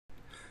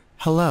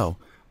Hello,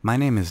 my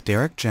name is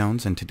Derek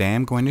Jones and today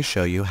I'm going to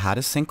show you how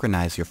to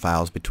synchronize your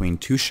files between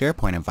two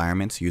SharePoint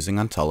environments using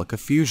Ontolica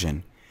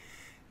Fusion.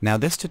 Now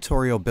this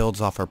tutorial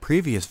builds off our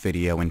previous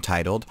video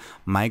entitled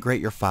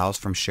Migrate your files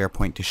from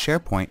SharePoint to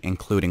SharePoint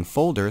including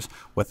folders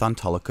with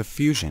Ontolica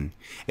Fusion.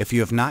 If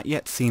you have not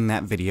yet seen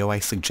that video, I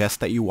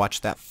suggest that you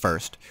watch that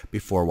first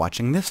before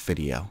watching this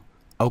video.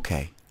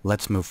 Okay,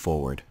 let's move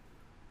forward.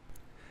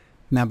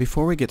 Now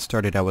before we get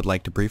started, I would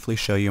like to briefly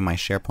show you my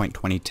SharePoint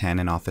 2010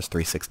 and Office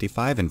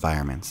 365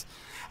 environments.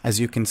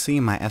 As you can see,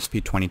 my SP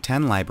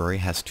 2010 library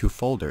has two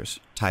folders,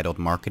 titled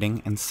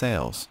Marketing and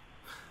Sales.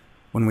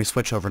 When we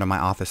switch over to my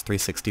Office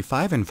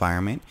 365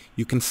 environment,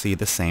 you can see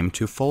the same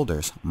two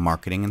folders,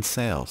 Marketing and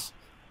Sales.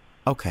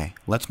 Okay,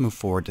 let's move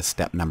forward to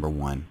step number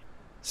 1.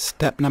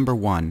 Step number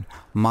 1,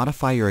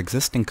 modify your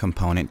existing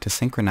component to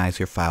synchronize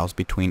your files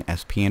between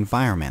SP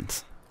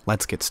environments.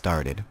 Let's get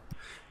started.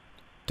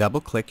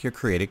 Double-click your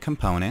created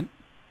component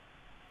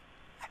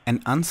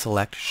and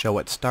unselect Show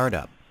at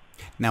Startup.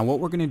 Now what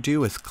we're going to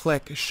do is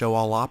click Show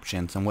All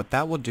Options, and what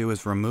that will do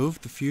is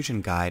remove the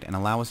Fusion guide and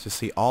allow us to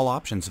see all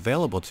options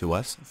available to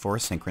us for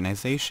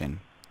synchronization.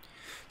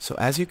 So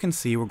as you can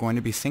see, we're going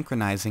to be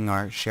synchronizing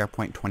our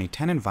SharePoint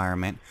 2010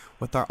 environment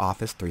with our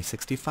Office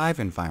 365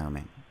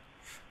 environment.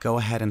 Go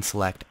ahead and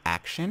select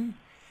Action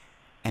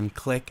and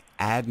click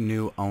Add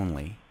New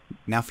Only.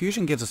 Now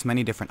Fusion gives us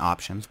many different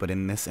options, but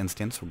in this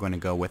instance we're going to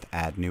go with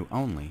Add New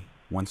Only.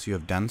 Once you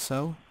have done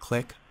so,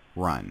 click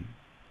Run,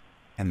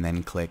 and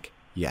then click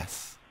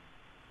Yes.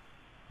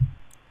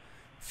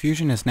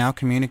 Fusion is now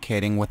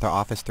communicating with our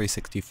Office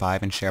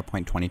 365 and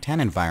SharePoint 2010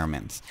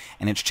 environments,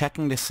 and it's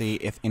checking to see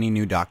if any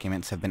new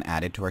documents have been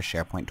added to our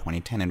SharePoint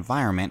 2010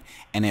 environment,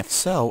 and if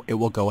so, it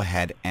will go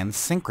ahead and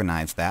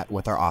synchronize that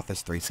with our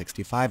Office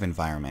 365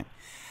 environment.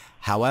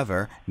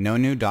 However, no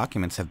new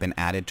documents have been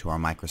added to our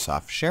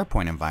Microsoft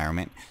SharePoint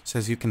environment, so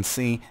as you can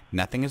see,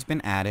 nothing has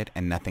been added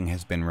and nothing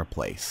has been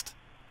replaced.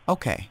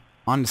 Okay,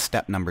 on to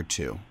step number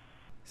 2.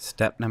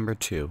 Step number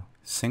 2,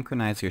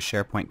 synchronize your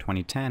SharePoint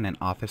 2010 and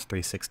Office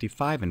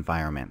 365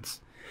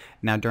 environments.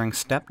 Now during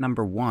step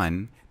number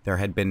 1, there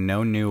had been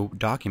no new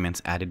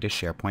documents added to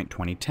SharePoint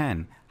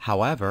 2010.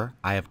 However,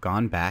 I have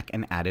gone back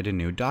and added a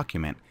new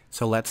document,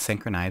 so let's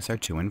synchronize our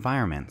two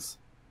environments.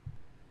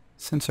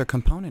 Since our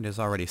component is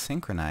already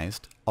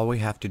synchronized, all we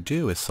have to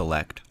do is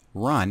select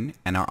Run,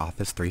 and our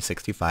Office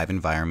 365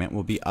 environment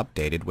will be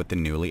updated with the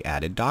newly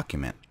added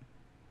document.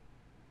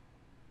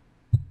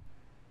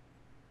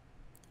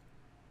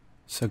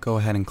 So go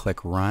ahead and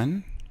click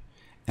Run,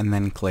 and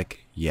then click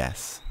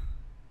Yes.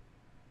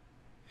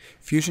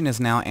 Fusion is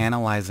now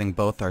analyzing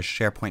both our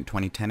SharePoint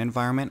 2010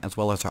 environment as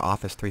well as our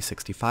Office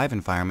 365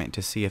 environment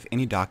to see if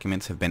any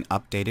documents have been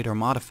updated or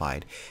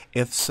modified.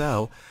 If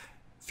so,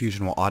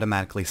 Fusion will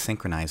automatically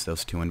synchronize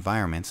those two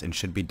environments and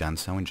should be done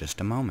so in just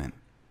a moment.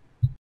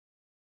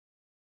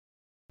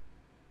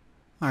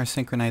 Our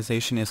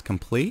synchronization is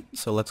complete,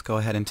 so let's go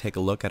ahead and take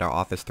a look at our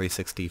Office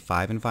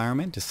 365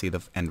 environment to see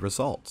the end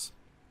results.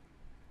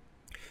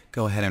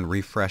 Go ahead and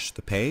refresh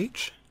the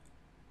page.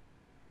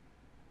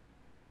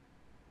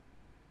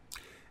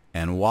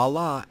 And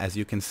voila! As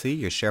you can see,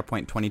 your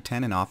SharePoint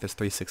 2010 and Office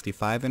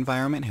 365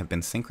 environment have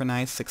been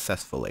synchronized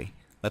successfully.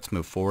 Let's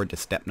move forward to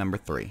step number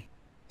 3.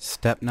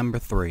 Step number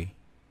 3.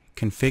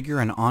 Configure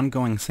an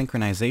ongoing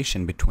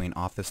synchronization between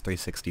Office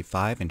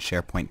 365 and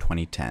SharePoint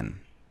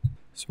 2010.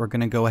 So we're going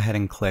to go ahead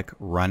and click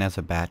Run as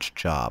a Batch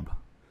Job.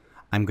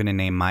 I'm going to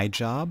name my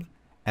job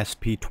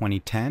SP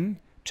 2010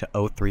 to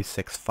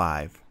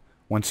 0365.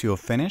 Once you have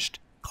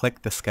finished,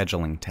 click the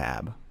Scheduling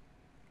tab.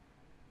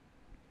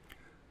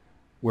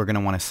 We're going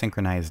to want to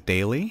synchronize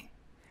daily,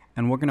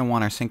 and we're going to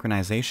want our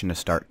synchronization to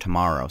start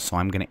tomorrow, so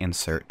I'm going to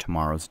insert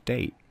tomorrow's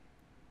date.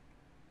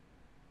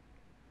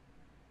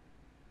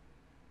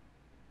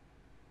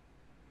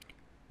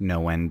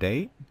 No end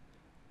date,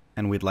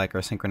 and we'd like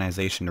our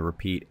synchronization to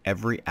repeat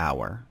every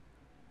hour.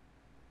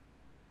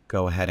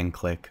 Go ahead and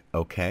click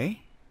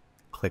OK.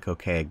 Click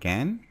OK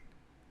again.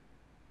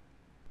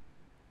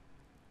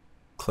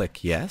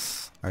 Click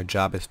Yes. Our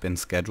job has been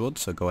scheduled,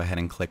 so go ahead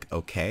and click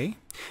OK.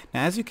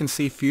 Now as you can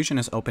see, Fusion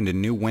has opened a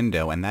new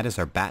window, and that is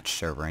our batch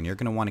server, and you're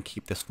going to want to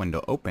keep this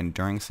window open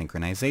during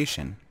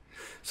synchronization.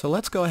 So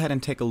let's go ahead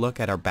and take a look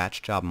at our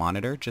batch job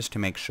monitor just to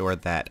make sure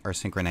that our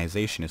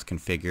synchronization is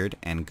configured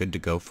and good to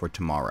go for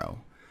tomorrow.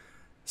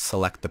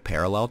 Select the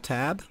Parallel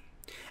tab,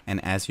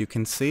 and as you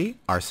can see,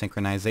 our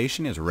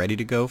synchronization is ready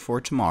to go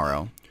for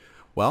tomorrow.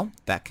 Well,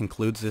 that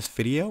concludes this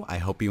video. I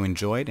hope you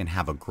enjoyed and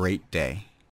have a great day.